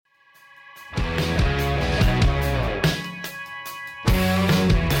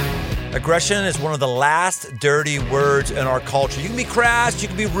Aggression is one of the last dirty words in our culture. You can be crass, you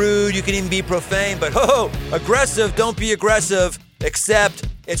can be rude, you can even be profane, but aggressive, don't be aggressive, except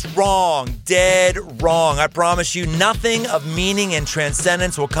it's wrong, dead wrong. I promise you, nothing of meaning and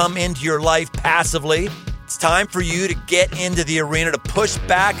transcendence will come into your life passively. It's time for you to get into the arena to push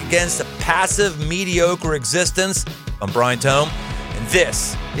back against a passive, mediocre existence. I'm Brian Tome, and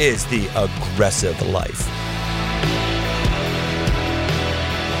this is The Aggressive Life.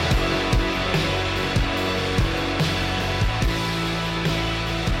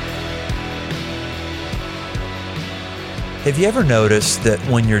 Have you ever noticed that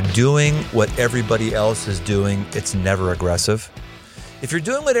when you're doing what everybody else is doing, it's never aggressive? If you're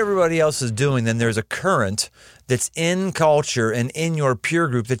doing what everybody else is doing, then there's a current that's in culture and in your peer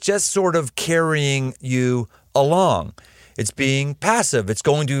group that's just sort of carrying you along. It's being passive. It's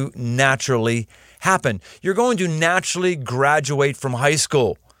going to naturally happen. You're going to naturally graduate from high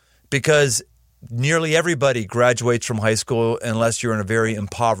school because nearly everybody graduates from high school unless you're in a very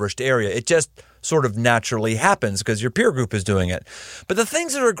impoverished area. It just sort of naturally happens because your peer group is doing it. But the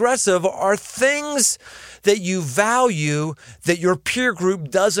things that are aggressive are things that you value that your peer group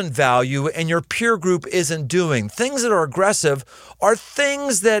doesn't value and your peer group isn't doing. Things that are aggressive are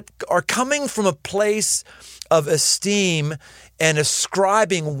things that are coming from a place of esteem and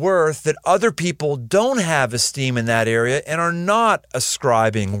ascribing worth that other people don't have esteem in that area and are not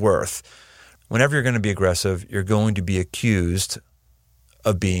ascribing worth. Whenever you're going to be aggressive, you're going to be accused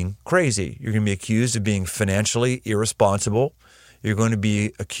of being crazy. You're going to be accused of being financially irresponsible. You're going to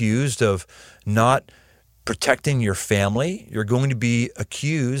be accused of not protecting your family. You're going to be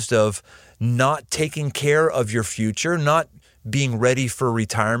accused of not taking care of your future, not being ready for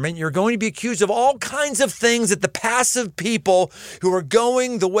retirement. You're going to be accused of all kinds of things that the passive people who are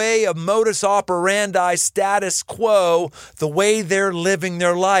going the way of modus operandi, status quo, the way they're living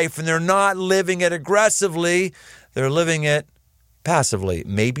their life, and they're not living it aggressively, they're living it passively,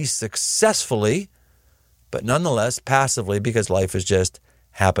 maybe successfully, but nonetheless passively because life is just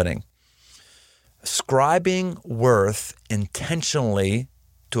happening. Ascribing worth intentionally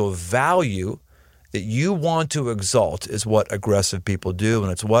to a value that you want to exalt is what aggressive people do,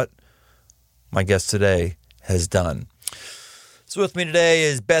 and it's what my guest today has done. So with me today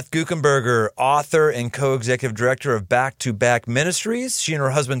is Beth Guckenberger, author and co-executive director of Back2Back Ministries. She and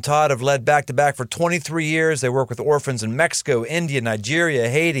her husband Todd have led Back2Back for 23 years. They work with orphans in Mexico, India, Nigeria,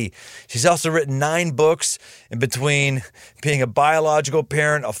 Haiti. She's also written 9 books in between being a biological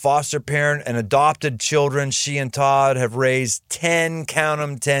parent, a foster parent, and adopted children. She and Todd have raised 10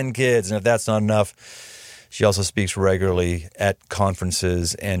 kids. And if that's not enough, she also speaks regularly at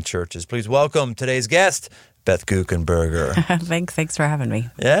conferences and churches. Please welcome today's guest, Beth Guckenberger. Thanks for having me.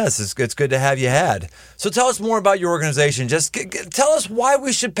 Yes, it's good to have you had. So tell us more about your organization. Just tell us why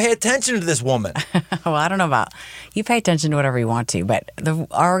we should pay attention to this woman. Well, I don't know about you. Pay attention to whatever you want to, but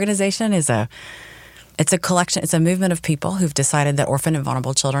our organization is a collection. It's a movement of people who've decided that orphan and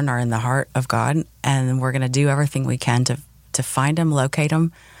vulnerable children are in the heart of God, and we're going to do everything we can to find them, locate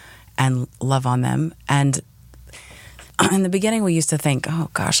them, and love on them. And in the beginning, we used to think,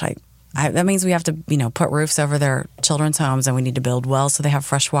 oh gosh, that means we have to, put roofs over their children's homes, and we need to build wells so they have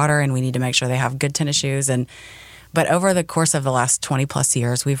fresh water, and we need to make sure they have good tennis shoes. But over the course of the last 20 plus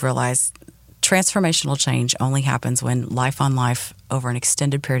years, we've realized transformational change only happens when life on life over an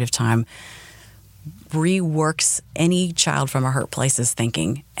extended period of time reworks any child from a hurt place's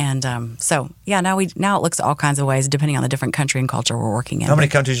thinking. And now it looks all kinds of ways depending on the different country and culture we're working in. How many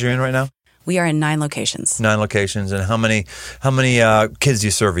countries are you in right now? We are in 9 locations. 9 locations, and how many kids do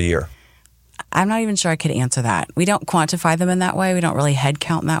you serve a year? I'm not even sure I could answer that. We don't quantify them in that way. We don't really head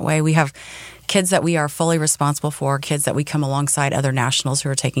count in that way. We have kids that we are fully responsible for, kids that we come alongside other nationals who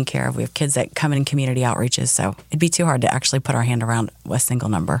are taking care of. We have kids that come in community outreaches. So it'd be too hard to actually put our hand around a single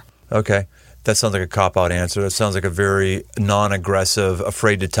number. Okay. That sounds like a cop-out answer. That sounds like a very non-aggressive,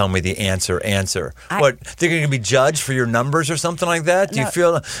 afraid to tell me the answer. What, they're going to be judged for your numbers or something like that? Do you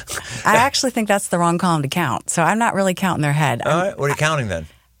feel? I actually think that's the wrong column to count. So I'm not really counting their head. All right. What are you counting then?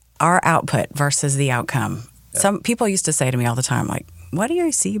 Our output versus the outcome. Yeah. Some people used to say to me all the time, like, what do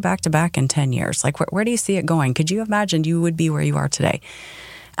you see back to back in 10 years? Like, where do you see it going? Could you imagine you would be where you are today?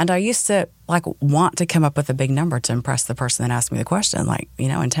 And I used to want to come up with a big number to impress the person that asked me the question. Like,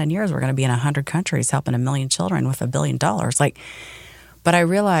 in 10 years, we're going to be in 100 countries helping 1 million children with $1 billion. But I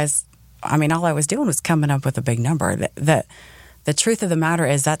realized, all I was doing was coming up with a big number. The truth of the matter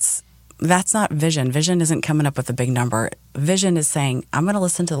is that's not vision. Vision isn't coming up with a big number. Vision is saying, I'm going to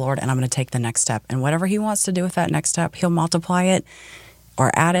listen to the Lord and I'm going to take the next step. And whatever he wants to do with that next step, he'll multiply it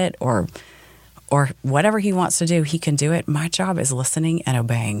or add it or or whatever he wants to do, he can do it. My job is listening and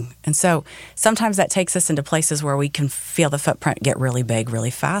obeying. And so sometimes that takes us into places where we can feel the footprint get really big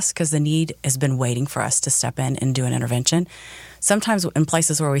really fast because the need has been waiting for us to step in and do an intervention. Sometimes in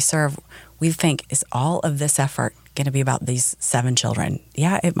places where we serve, we think, is all of this effort going to be about these 7 children?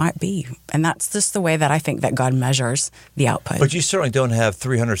 Yeah, it might be. And that's just the way that I think that God measures the output. But you certainly don't have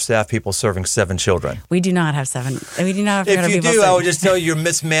 300 staff people serving 7 children. We do not have 7. We do not have 300 people. If you do, serving. I would just tell you you're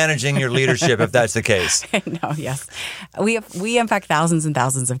mismanaging your leadership if that's the case. No, yes. We impact thousands and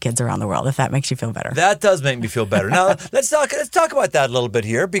thousands of kids around the world, if that makes you feel better. That does make me feel better. Now, let's talk about that a little bit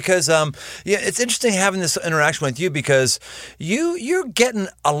here because it's interesting having this interaction with you because you're getting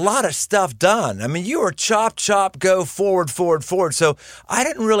a lot of stuff done. I mean, you are chop, go forward. So I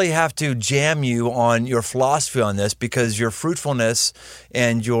didn't really have to jam you on your philosophy on this because your fruitfulness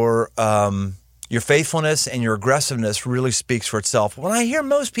and your faithfulness and your aggressiveness really speaks for itself. When I hear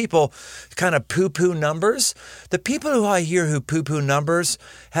most people kind of poo-poo numbers, the people who I hear who poo-poo numbers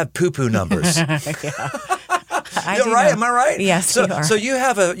have poo-poo numbers. Yeah. You're right. Am I right? Yes, you are. So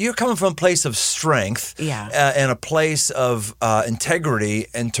you're coming from a place of strength, and a place of integrity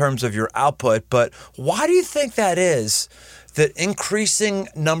in terms of your output. But why do you think that is? That increasing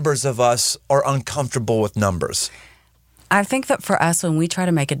numbers of us are uncomfortable with numbers. I think that for us, when we try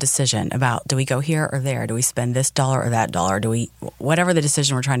to make a decision about do we go here or there, do we spend this dollar or that dollar, whatever the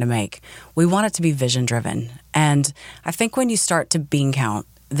decision we're trying to make, we want it to be vision driven. And I think when you start to bean count,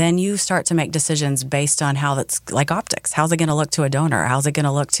 then you start to make decisions based on how that's like optics. How's it going to look to a donor? How's it going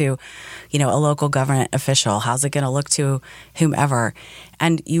to look to, a local government official? How's it going to look to whomever?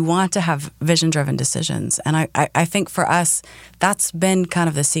 And you want to have vision-driven decisions. And I think for us, that's been kind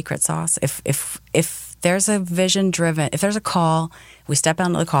of the secret sauce. If there's a vision-driven, if there's a call, we step out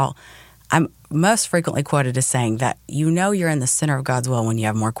into the call. I'm most frequently quoted as saying that you're in the center of God's will when you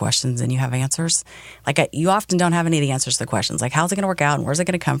have more questions than you have answers. You often don't have any of the answers to the questions. Like, how's it going to work out and where's it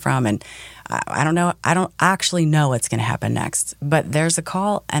going to come from? And I don't know. I don't actually know what's going to happen next. But there's a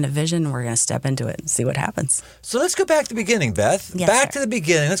call and a vision. And we're going to step into it and see what happens. So let's go back to the beginning, Beth. Yes, back sir. to the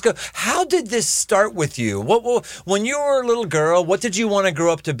beginning. Let's go. How did this start with you? When you were a little girl, what did you want to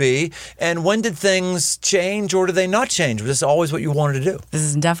grow up to be? And when did things change or did they not change? Was this always what you wanted to do? This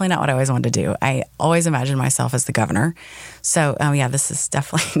is definitely not what I always wanted to do. I always imagined myself as the governor. So, this is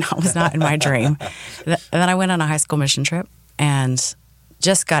definitely was not in my dream. Then I went on a high school mission trip and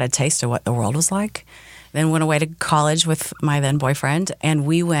just got a taste of what the world was like. Then went away to college with my then boyfriend, and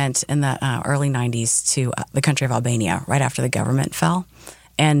we went in the early 90s to the country of Albania right after the government fell.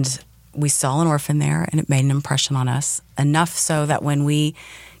 And we saw an orphan there, and it made an impression on us, enough so that when we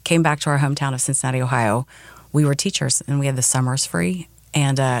came back to our hometown of Cincinnati, Ohio, we were teachers, and we had the summers free.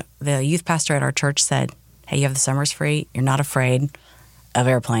 And the youth pastor at our church said, hey, you have the summers free. You're not afraid of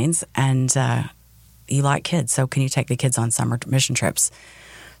airplanes, and you like kids, so can you take the kids on summer mission trips?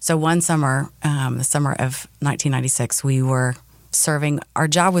 So one summer, the summer of 1996, we were serving. Our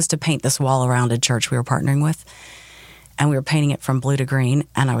job was to paint this wall around a church we were partnering with, and we were painting it from blue to green,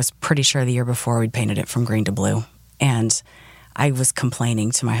 and I was pretty sure the year before we'd painted it from green to blue. And I was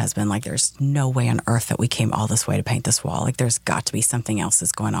complaining to my husband, there's no way on earth that we came all this way to paint this wall. There's got to be something else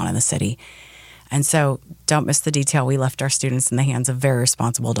that's going on in the city. And so, don't miss the detail, we left our students in the hands of very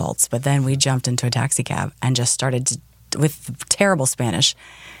responsible adults. But then we jumped into a taxi cab and just started to, with terrible Spanish,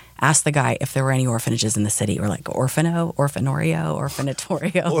 ask the guy if there were any orphanages in the city. We're like, orphano, orphanorio,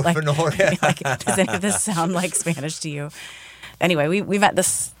 orphanatorio. Orphanoria. Does any of this sound like Spanish to you? Anyway, we met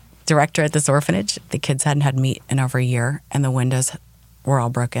this director at this orphanage. The kids hadn't had meat in over a year, and the windows were all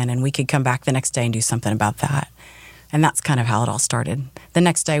broken, and we could come back the next day and do something about that. And that's kind of how it all started. The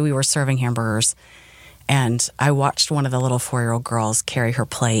next day, we were serving hamburgers, and I watched one of the little 4-year-old girls carry her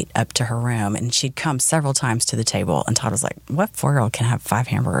plate up to her room, and she'd come several times to the table, and Todd was like, what 4-year-old can have 5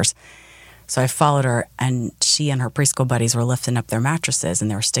 hamburgers? So I followed her, and she and her preschool buddies were lifting up their mattresses,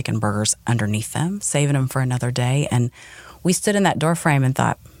 and they were sticking burgers underneath them, saving them for another day. And we stood in that door frame and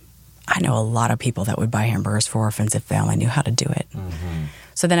thought, I know a lot of people that would buy hamburgers for orphans if they only knew how to do it. Mm-hmm.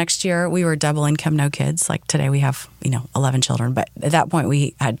 So the next year, we were double income, no kids. Like today, we have, 11 children. But at that point,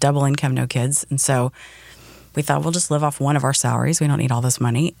 we had double income, no kids. And so we thought we'll just live off one of our salaries. We don't need all this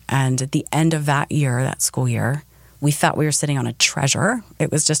money. And at the end of that year, that school year, we thought we were sitting on a treasure.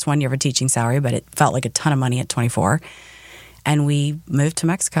 It was just 1 year of a teaching salary, but it felt like a ton of money at 24. And we moved to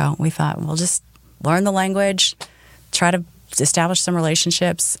Mexico. We thought we'll just learn the language, try to establish some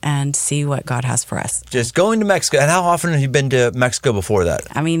relationships, and see what God has for us. Just going to Mexico. And how often have you been to Mexico before that?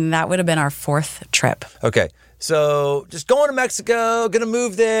 That would have been our 4th trip. Okay. So just going to Mexico, going to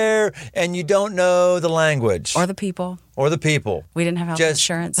move there, and you don't know the language. Or the people. We didn't have health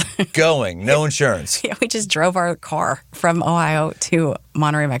insurance. Going, no insurance. Yeah, we just drove our car from Ohio to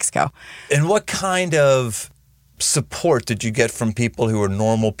Monterrey, Mexico. And what kind of support did you get from people who were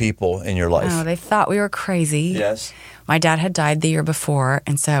normal people in your life? Oh, they thought we were crazy. Yes. My dad had died the year before,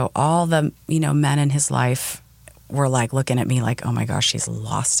 and so all the, men in his life were like looking at me like, oh my gosh, she's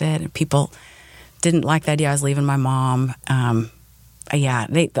lost it. And people didn't like the idea I was leaving my mom. We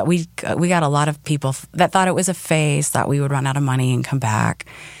got a lot of people that thought it was a phase, thought we would run out of money and come back.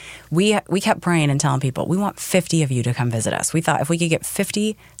 We kept praying and telling people, we want 50 of you to come visit us. We thought if we could get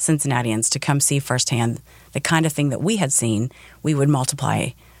 50 Cincinnatians to come see firsthand the kind of thing that we had seen, we would multiply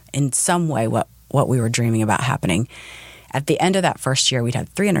in some way what we were dreaming about happening. At the end of that first year, we'd had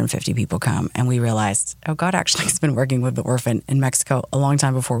 350 people come, and we realized, God actually has been working with the orphan in Mexico a long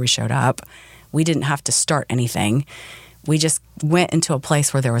time before we showed up. We didn't have to start anything. We just went into a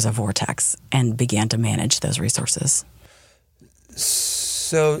place where there was a vortex and began to manage those resources.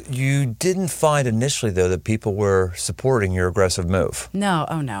 So you didn't find initially, though, that people were supporting your aggressive move? No.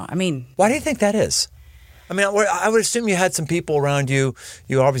 Oh, no. Why do you think that is? I would assume you had some people around you.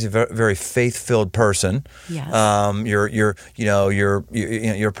 You're obviously a very, very faith-filled person. Yes. You're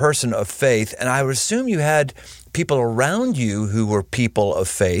a person of faith, and I would assume you had people around you who were people of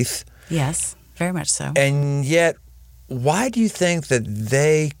faith. Yes, very much so. And yet, why do you think that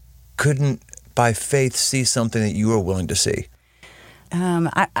they couldn't, by faith, see something that you were willing to see?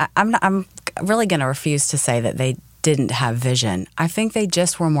 I'm really going to refuse to say that they didn't have vision. I think they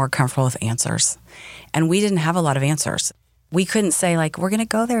just were more comfortable with answers. And we didn't have a lot of answers. We couldn't say, like, we're going to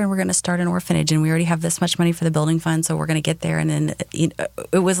go there and we're going to start an orphanage and we already have this much money for the building fund, so we're going to get there. And then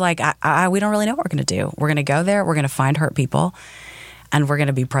it was like, we don't really know what we're going to do. We're going to go there, we're going to find hurt people, and we're going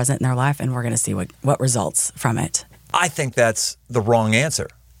to be present in their life, and we're going to see what results from it. I think that's the wrong answer.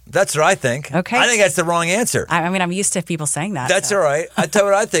 That's what I think. Okay. I think that's the wrong answer. I'm used to people saying that. That's all right. I tell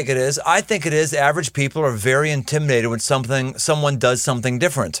you what I think it is. I think it is average people are very intimidated when someone does something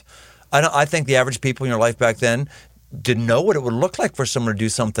different. I think the average people in your life back then didn't know what it would look like for someone to do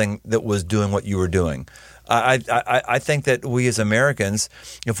something that was doing what you were doing. I think that we as Americans,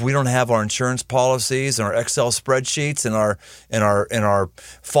 if we don't have our insurance policies and our Excel spreadsheets and our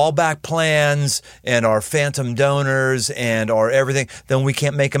fallback plans and our phantom donors and our everything, then we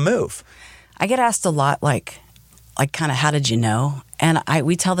can't make a move. I get asked a lot, like kind of, how did you know? And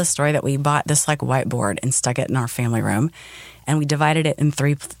we tell the story that we bought this like whiteboard and stuck it in our family room. And we divided it in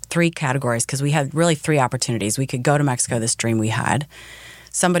three categories because we had really three opportunities. We could go to Mexico, this dream we had.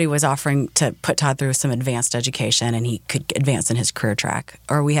 Somebody was offering to put Todd through some advanced education and he could advance in his career track.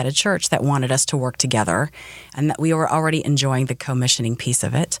 Or we had a church that wanted us to work together and that we were already enjoying the commissioning piece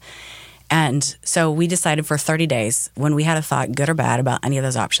of it. And so we decided for 30 days, when we had a thought, good or bad, about any of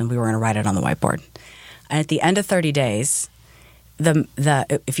those options, we were going to write it on the whiteboard. And at the end of 30 days,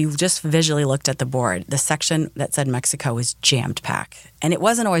 if you just visually looked at the board, the section that said Mexico was jammed packed. And it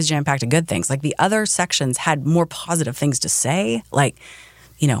wasn't always jammed packed to good things. Like the other sections had more positive things to say, like,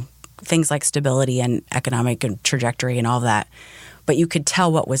 things like stability and economic and trajectory and all that. But you could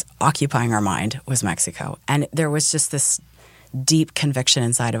tell what was occupying our mind was Mexico. And there was just this deep conviction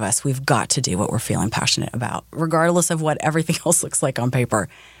inside of us. We've got to do what we're feeling passionate about, regardless of what everything else looks like on paper.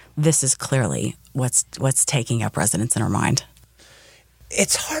 This is clearly what's taking up residence in our mind.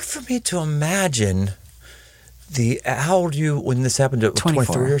 It's hard for me to imagine how old you when this happened?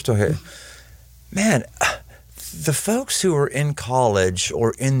 23 years old. Man, the folks who are in college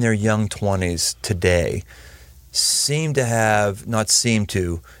or in their young 20s today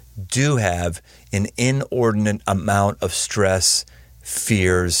do have an inordinate amount of stress,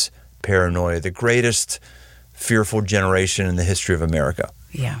 fears, paranoia. The greatest fearful generation in the history of America.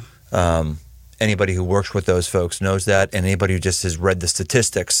 Yeah. Anybody who works with those folks knows that, and anybody who just has read the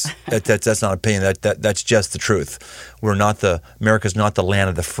statistics, that's not opinion. That's just the truth. America's not the land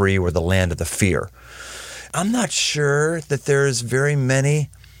of the free. We're the land of the fear. I'm not sure that there's very many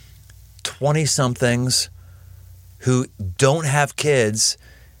 20-somethings who don't have kids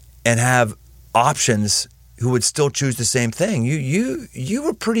and have options who would still choose the same thing. You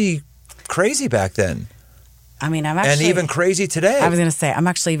were pretty crazy back then. I'm actually... And even crazy today. I was going to say, I'm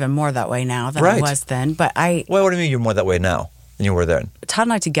actually even more that way now than I was then. But Well, what do you mean you're more that way now than you were then? Todd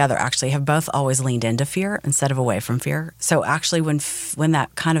and I together actually have both always leaned into fear instead of away from fear. So actually when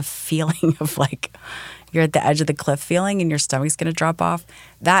that kind of feeling of like you're at the edge of the cliff feeling and your stomach's going to drop off,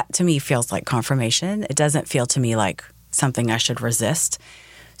 that to me feels like confirmation. It doesn't feel to me like something I should resist.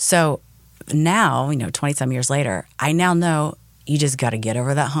 So now, 20-some years later, I now know you just got to get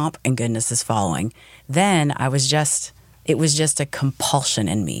over that hump and goodness is following. Then it was just a compulsion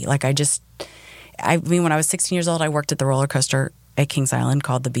in me. Like I mean, when I was 16 years old, I worked at the roller coaster at Kings Island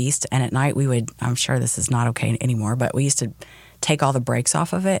called The Beast. And at night I'm sure this is not okay anymore, but we used to take all the brakes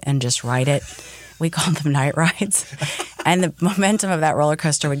off of it and just ride it. We called them night rides. And the momentum of that roller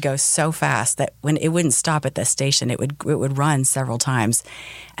coaster would go so fast that when it wouldn't stop at the station, it would run several times.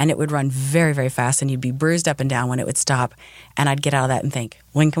 And it would run very, very fast. And you'd be bruised up and down when it would stop. And I'd get out of that and think,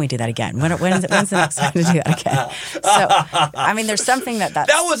 when can we do that again? When's the next time to do that again? So, I mean, there's something that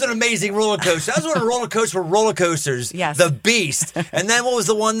was an amazing roller coaster. That was when roller coasters were roller coasters. Yes. The Beast. And then what was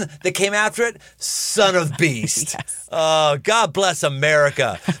the one that came after it? Son of Beast. Yes. God bless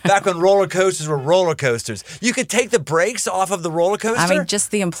America. Back when roller coasters were roller coasters. You could take the brakes off of the roller coaster? I mean,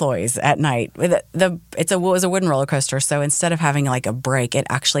 just the employees at night. It was a wooden roller coaster, so instead of having like a brake, it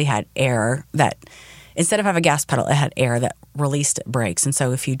actually had air that, instead of having a gas pedal, it had air that released brakes. And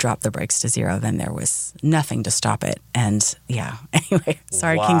so if you dropped the brakes to zero, then there was nothing to stop it. And yeah, anyway,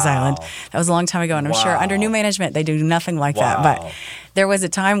 sorry, Wow. Kings Island. That was a long time ago, and I'm sure under new management, they do nothing like that. But there was a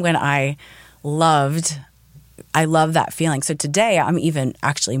time when I loved that feeling. So today I'm even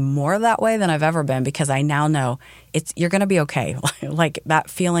actually more that way than I've ever been, because I now know you're going to be okay. Like that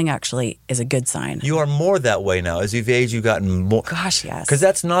feeling actually is a good sign. You are more that way now. As you've aged, you've gotten more. Gosh, yes. Because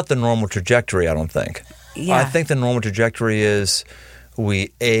that's not the normal trajectory, I don't think. Yeah. I think the normal trajectory is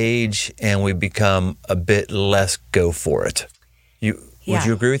we age and we become a bit less go for it. Would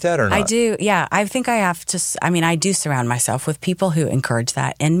you agree with that or not? I do, yeah. I think I have to, I do surround myself with people who encourage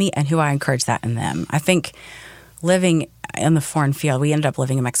that in me and who I encourage that in them. I think living in the foreign field, we ended up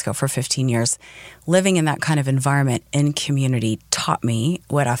living in Mexico for 15 years. Living in that kind of environment in community taught me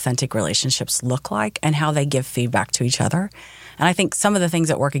what authentic relationships look like and how they give feedback to each other. And I think some of the things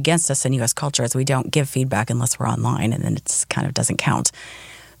that work against us in U.S. culture is we don't give feedback unless we're online, and then it kind of doesn't count.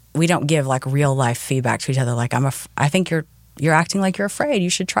 We don't give like real life feedback to each other. Like, I think you're acting like you're afraid. You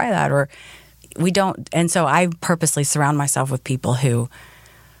should try that. Or we don't. And so I purposely surround myself with people who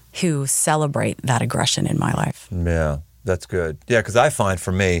celebrate that aggression in my life. Yeah, that's good. Yeah, because I find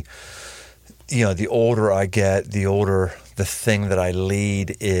for me, the older I get, the thing that I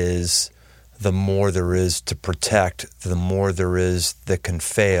lead is, the more there is to protect, the more there is that can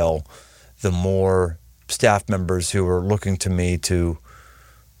fail, the more staff members who are looking to me to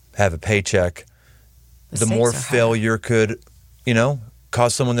have a paycheck, the more failure could,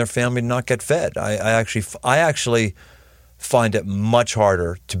 cause someone in their family to not get fed. I actually find it much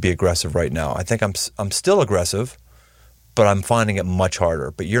harder to be aggressive right now. I think I'm still aggressive, but I'm finding it much harder.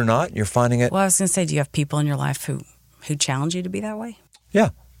 But you're not? You're finding it? Well, I was going to say, do you have people in your life who challenge you to be that way?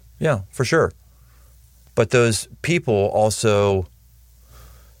 Yeah, for sure. But those people also,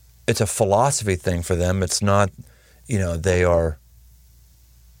 it's a philosophy thing for them. It's not, they are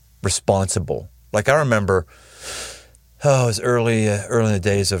responsible. Like I remember, it was early in the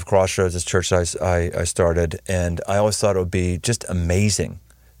days of Crossroads, this church I started, and I always thought it would be just amazing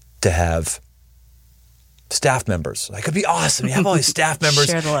to have staff members. Like, it'd be awesome. You have all these staff members,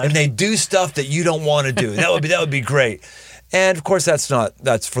 and they do stuff that you don't want to do. That would be great. And of course, that's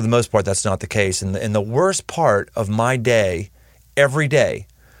for the most part, that's not the case. And the worst part of my day, every day,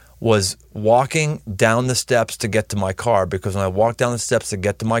 was walking down the steps to get to my car, because when I walked down the steps to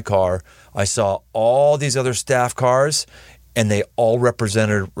get to my car, I saw all these other staff cars, and they all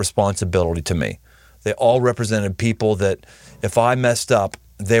represented responsibility to me. They all represented people that if I messed up,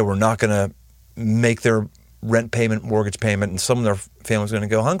 they were not going to make their rent payment, mortgage payment, and some of their family was going to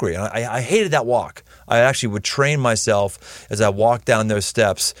go hungry. And I hated that walk. I actually would train myself as I walked down those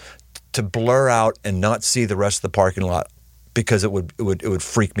steps to blur out and not see the rest of the parking lot, because it would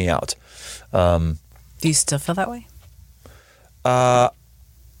freak me out. Do you still feel that way?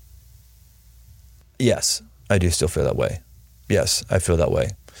 Yes, I do still feel that way. Yes, I feel that way.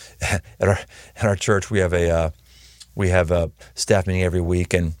 At our church, we have a staff meeting every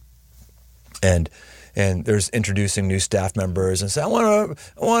week, and there's introducing new staff members, and say, I want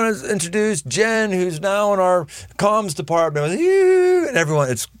to introduce Jen, who's now in our comms department with you, and everyone.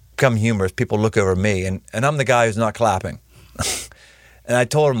 It's become humorous. People look over me, and I'm the guy who's not clapping. And I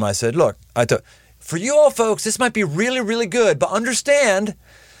told him, I said, look, for you all folks, this might be really, really good, but understand,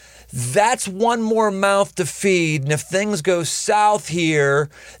 that's one more mouth to feed. And if things go south here,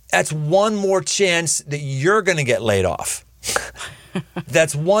 that's one more chance that you're going to get laid off.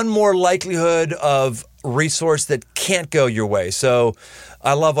 That's one more likelihood of resource that can't go your way. So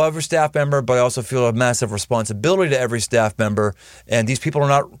I love every staff member, but I also feel a massive responsibility to every staff member. And these people are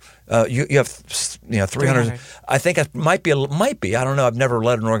not. You have 300. I think it might be. I don't know. I've never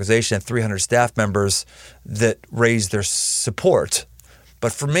led an organization of 300 staff members that raise their support.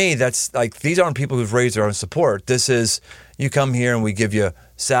 But for me, that's like, these aren't people who've raised their own support. This is, you come here and we give you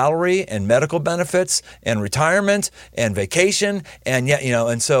salary and medical benefits and retirement and vacation. And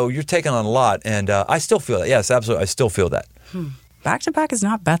and so you're taking on a lot. And I still feel that. Yes, absolutely. I still feel that. Back to Back is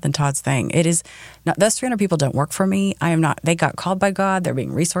not Beth and Todd's thing. It is not, those 300 people don't work for me. I am not, they got called by God. They're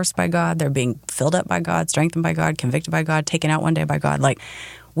being resourced by God. They're being filled up by God, strengthened by God, convicted by God, taken out one day by God. Like,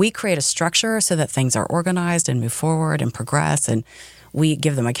 we create a structure so that things are organized and move forward and progress, and we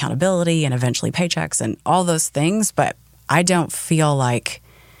give them accountability and eventually paychecks and all those things. But I don't feel like,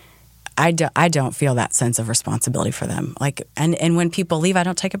 I don't feel that sense of responsibility for them. Like, and when people leave, I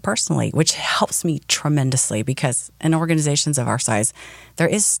don't take it personally, which helps me tremendously, because in organizations of our size, there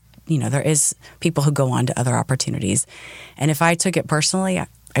is people who go on to other opportunities. And if I took it personally,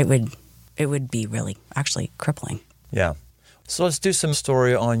 it would be really actually crippling. Yeah. So let's do some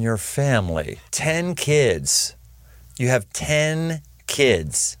story on your family. 10 kids. You have 10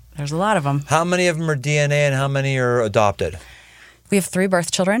 kids. There's a lot of them. How many of them are DNA and how many are adopted? We have 3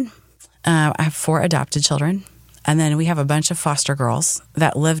 birth children. I have 4 adopted children. And then we have a bunch of foster girls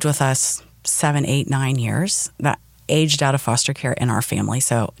that lived with us 7, 8, 9 years that aged out of foster care in our family.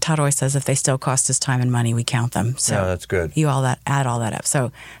 So Todd always says if they still cost us time and money, we count them. So yeah, that's good. You add all that up.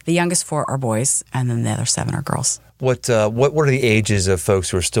 So the youngest 4 are boys, and then the other 7 are girls. What are the ages of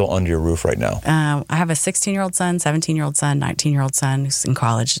folks who are still under your roof right now? I have a 16-year-old son, 17-year-old son, 19-year-old son who's in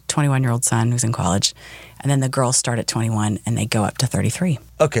college, 21-year-old son who's in college. And then the girls start at 21 and they go up to 33.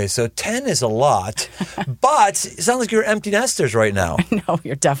 Okay, so 10 is a lot, but it sounds like you're empty nesters right now. No,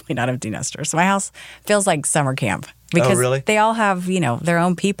 you're definitely not empty nesters. My house feels like summer camp because they all have, their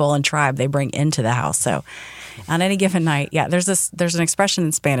own people and tribe they bring into the house. So on any given night, there's an expression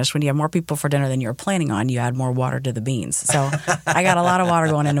in Spanish, when you have more people for dinner than you were planning on, you add more water to the beans. So I got a lot of water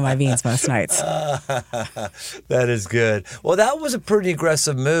going into my beans most nights. That is good. Well, that was a pretty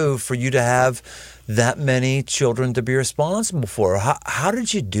aggressive move for you to have that many children to be responsible for. How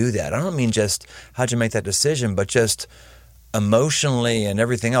did you do that? I don't mean just how'd you make that decision, but just emotionally and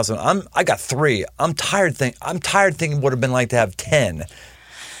everything else. I got 3. I'm tired thinking what it would have been like to have 10.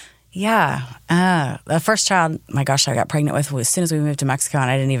 Yeah. The first child, my gosh, I got pregnant with as soon as we moved to Mexico, and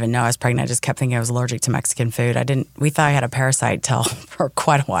I didn't even know I was pregnant. I just kept thinking I was allergic to Mexican food. We thought I had a parasite for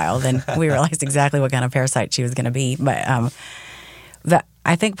quite a while. Then we realized exactly what kind of parasite she was going to be. But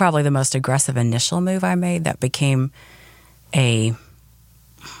I think probably the most aggressive initial move I made that became a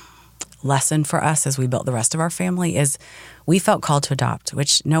lesson for us as we built the rest of our family is we felt called to adopt,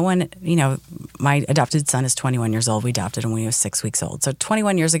 which no one, my adopted son is 21 years old. We adopted him when he was 6 weeks old. So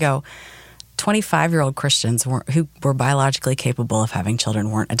 21 years ago, 25-year-old Christians who were biologically capable of having children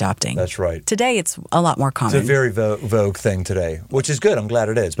weren't adopting. That's right. Today, it's a lot more common. It's a very vogue thing today, which is good. I'm glad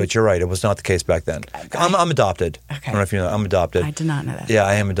it is. But you're right. It was not the case back then. I'm adopted. Okay. I don't know if you know that. I'm adopted. I did not know that. Yeah,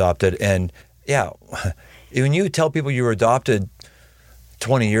 I am adopted. And when you tell people you were adopted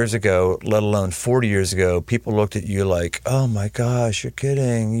 20 years ago, let alone 40 years ago, people looked at you like, oh my gosh, you're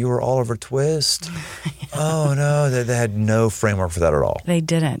kidding. You were Oliver Twist. Oh no, they had no framework for that at all. They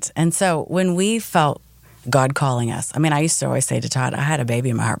didn't. And so when we felt God calling us, I used to always say to Todd, I had a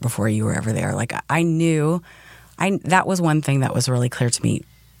baby in my heart before you were ever there. Like I knew, that was one thing that was really clear to me.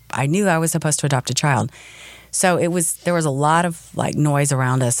 I knew I was supposed to adopt a child. So there was a lot of noise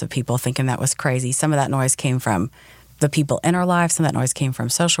around us of people thinking that was crazy. Some of that noise came from the people in our lives. Some of that noise came from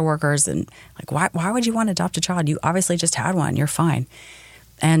social workers. And why would you want to adopt a child? You obviously just had one. You're fine.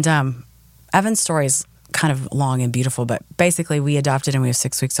 And Evan's story is kind of long and beautiful, but basically we adopted him when he was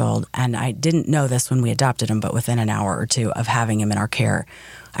 6 weeks old. And I didn't know this when we adopted him, but within an hour or two of having him in our care,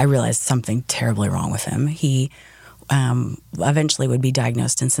 I realized something terribly wrong with him. He eventually would be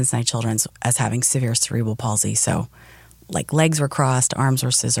diagnosed in Cincinnati Children's as having severe cerebral palsy. So legs were crossed, arms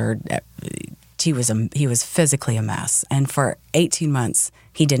were scissored. He was physically a mess. And for 18 months,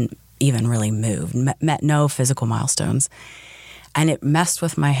 he didn't even really move, met no physical milestones. And it messed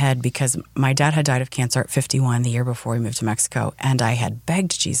with my head because my dad had died of cancer at 51 the year before we moved to Mexico. And I had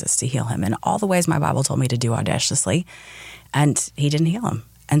begged Jesus to heal him in all the ways my Bible told me to do audaciously. And he didn't heal him.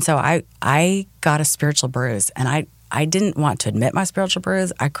 And so I got a spiritual bruise. And I didn't want to admit my spiritual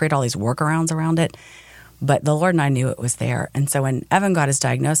bruise. I created all these workarounds around it. But the Lord and I knew it was there. And so when Evan got his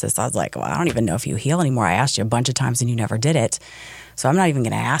diagnosis, I was like, well, I don't even know if you heal anymore. I asked you a bunch of times and you never did it. So I'm not even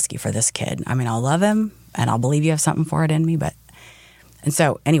going to ask you for this kid. I'll love him and I'll believe you have something for it in me. And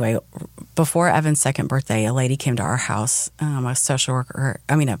so anyway, before Evan's second birthday, a lady came to our house,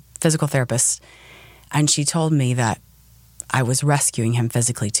 a physical therapist, and she told me that I was rescuing him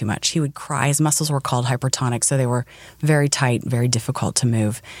physically too much. He would cry. His muscles were called hypertonic, so they were very tight, very difficult to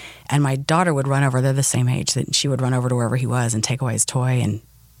move. And my daughter would run over. They're the same age. That she would run over to wherever he was and take away his toy, and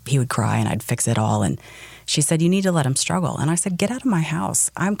he would cry, and I'd fix it all. And she said, you need to let him struggle. And I said, get out of my house.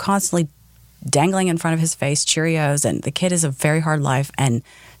 I'm constantly dangling in front of his face Cheerios, and the kid is a very hard life, and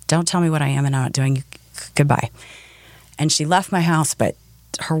don't tell me what I am and I'm not doing. Goodbye. And she left my house, but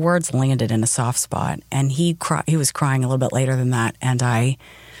her words landed in a soft spot, and he was crying a little bit later than that, and I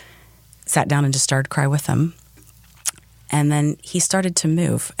sat down and just started to cry with him. And then he started to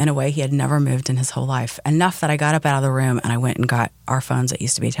move in a way he had never moved in his whole life, enough that I got up out of the room and I went and got our phones that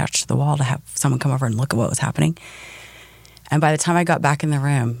used to be attached to the wall to have someone come over and look at what was happening. And by the time I got back in the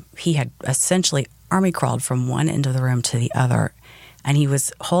room, he had essentially army crawled from one end of the room to the other, and he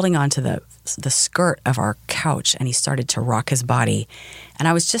was holding on to the skirt of our couch, and he started to rock his body. And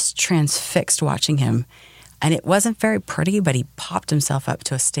I was just transfixed watching him. And it wasn't very pretty, but he popped himself up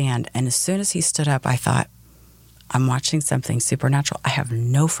to a stand. And as soon as he stood up, I thought, I'm watching something supernatural. I have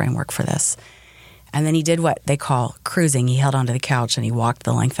no framework for this. And then he did what they call cruising. He held onto the couch and he walked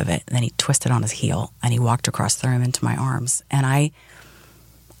the length of it. And then he twisted on his heel and he walked across the room into my arms. And I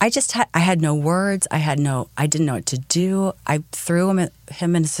had no words. I didn't know what to do. I threw him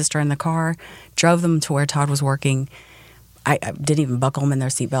and his sister in the car, drove them to where Todd was working. I didn't even buckle them in their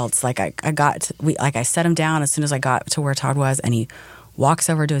seatbelts. I set him down as soon as I got to where Todd was, and he walks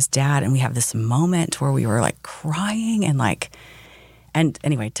over to his dad, and we have this moment where we were like crying and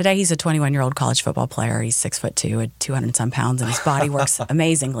anyway, today he's a 21-year-old college football player. He's 6'2", at 200-some pounds, and his body works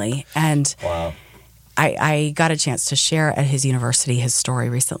amazingly. And wow. I got a chance to share at his university his story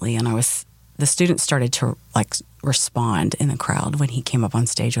recently, and the students started to respond in the crowd when he came up on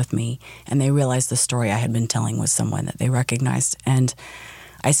stage with me, and they realized the story I had been telling was someone that they recognized. And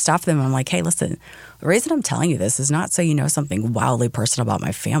I stopped them and I'm like, hey, listen, the reason I'm telling you this is not so you know something wildly personal about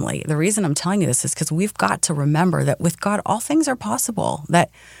my family. The reason I'm telling you this is because we've got to remember that with God, all things are possible.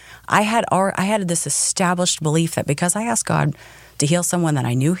 That I had this established belief that because I asked God to heal someone that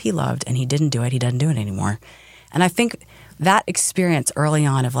I knew he loved and he didn't do it, he doesn't do it anymore. And I think that experience early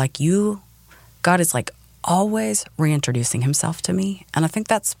on of God is always reintroducing himself to me. And I think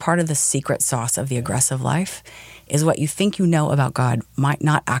that's part of the secret sauce of the aggressive life, is what you think you know about God might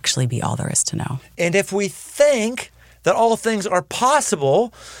not actually be all there is to know. And if we think that all things are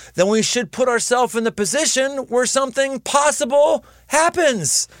possible, then we should put ourselves in the position where something possible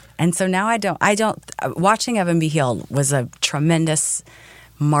happens. And so now watching Evan be healed was a tremendous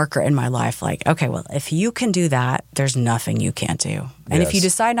marker in my life. Okay, well, if you can do that, there's nothing you can't do. And if you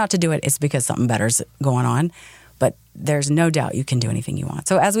decide not to do it, it's because something better's going on. But there's no doubt you can do anything you want.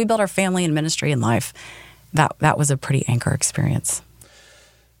 So as we build our family and ministry and life, that was a pretty anchor experience.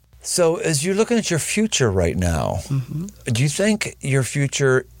 So as you're looking at your future right now, do you think your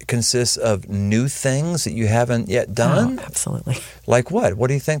future consists of new things that you haven't yet done? Oh, absolutely. Like what? What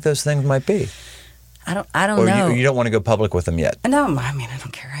do you think those things might be? I don't know. You don't want to go public with them yet? No, I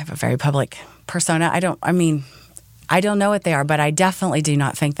don't care. I have a very public persona. I don't know what they are, but I definitely do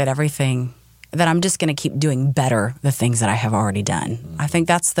not think that I'm just going to keep doing better the things that I have already done. I think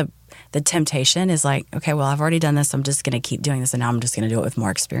that's the temptation is okay, well, I've already done this. I'm just going to keep doing this, and now I'm just going to do it with more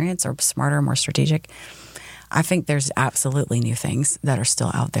experience or smarter, more strategic. I think there's absolutely new things that are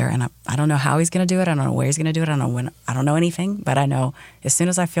still out there, and I don't know how he's going to do it. I don't know where he's going to do it. I don't know when. I don't know anything, but I know as soon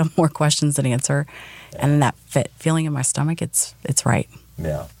as I feel more questions than answer, and that feeling in my stomach, it's right.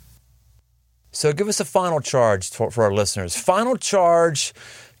 Yeah. So give us a final charge for our listeners. Final charge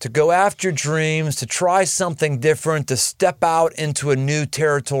to go after your dreams, to try something different, to step out into a new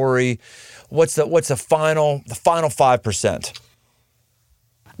territory. What's the final 5%?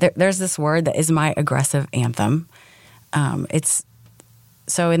 There's this word that is my aggressive anthem. It's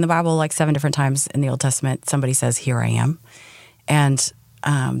so in the Bible, 7 different times in the Old Testament, somebody says, "Here I am," and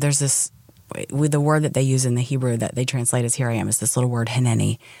there's this with the word that they use in the Hebrew that they translate as "Here I am" is this little word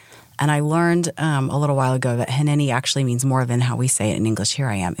hineni. And I learned a little while ago that hineni actually means more than how we say it in English, "Here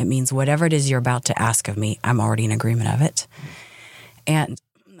I am." It means whatever it is you're about to ask of me, I'm already in agreement of it. And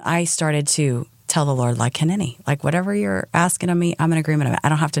I started to tell the Lord, hineni, whatever you're asking of me, I'm in agreement of it. I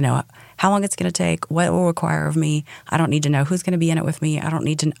don't have to know how long it's going to take, what it will require of me. I don't need to know who's going to be in it with me. I don't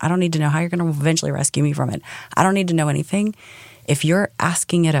need to know how you're going to eventually rescue me from it. I don't need to know anything. If you're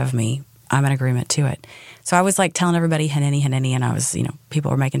asking it of me, I'm in agreement to it. So I was telling everybody hineni, hineni, and I was,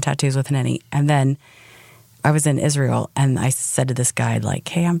 people were making tattoos with hineni. And then I was in Israel, and I said to this guy, like,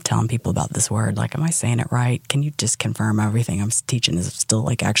 hey, I'm telling people about this word. Like, am I saying it right? Can you just confirm everything I'm teaching is still,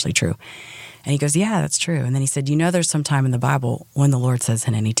 like, actually true? And he goes, yeah, that's true. And then he said, there's some time in the Bible when the Lord says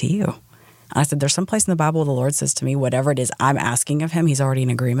Hineni to you. And I said, there's some place in the Bible where the Lord says to me, whatever it is I'm asking of him, he's already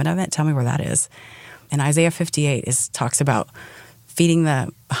in agreement of it. Tell me where that is. And Isaiah 58 talks about feeding the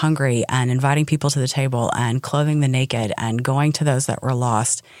hungry and inviting people to the table and clothing the naked and going to those that were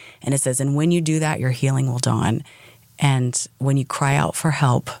lost. And it says, and when you do that, your healing will dawn. And when you cry out for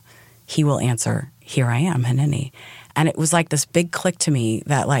help, he will answer, here I am, Hineni. And it was like this big click to me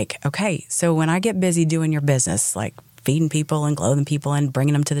that, like, okay, so when I get busy doing your business, like feeding people and clothing people and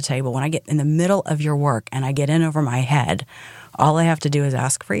bringing them to the table, when I get in the middle of your work and I get in over my head, all I have to do is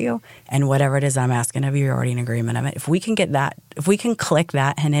ask for you, and whatever it is I'm asking of you, you're already in agreement of it. If we can get that, if we can click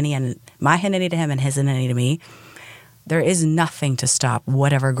that Hineni and my Hineni to him and his Hineni to me, there is nothing to stop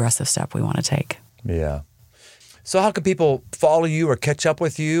whatever aggressive step we want to take. Yeah. So how can people follow you or catch up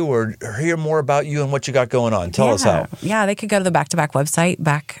with you or hear more about you and what you got going on? Tell us how. Yeah, they could go to the Back2Back website,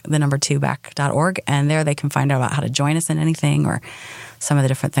 back2back.org, and there they can find out about how to join us in anything or some of the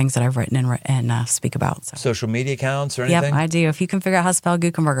different things that I've written and speak about. So. Social media accounts or anything? Yep, I do. If you can figure out how to spell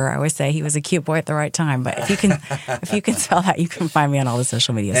Guckenberger, I always say he was a cute boy at the right time. But if you can spell that, you can find me on all the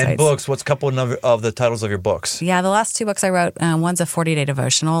social media sites. And books, what's a couple of the titles of your books? Yeah, the last 2 books I wrote, one's a 40-day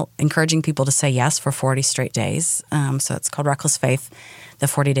devotional, encouraging people to say yes for 40 straight days. So it's called Reckless Faith, the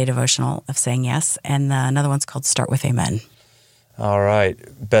 40-day devotional of saying yes. And another one's called Start with Amen. All right.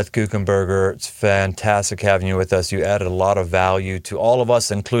 Beth Guckenberger, it's fantastic having you with us. You added a lot of value to all of us,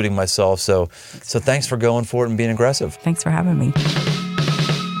 including myself. So thanks for going for it and being aggressive. Thanks for having me.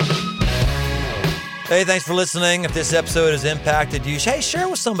 Hey, thanks for listening. If this episode has impacted you, hey, share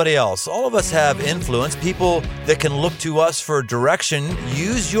with somebody else. All of us have influence, people that can look to us for direction.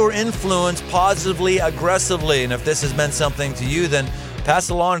 Use your influence positively, aggressively. And if this has meant something to you, then pass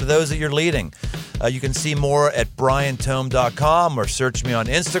it along to those that you're leading. You can see more at briantome.com or search me on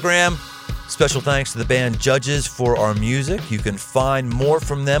Instagram. Special thanks to the band Judges for our music. You can find more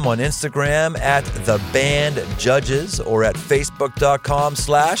from them on Instagram at The Band Judges or at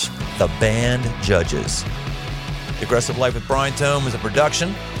facebook.com/The Band Judges. The Aggressive Life with Brian Tome is a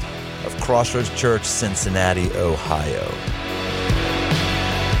production of Crossroads Church, Cincinnati, Ohio.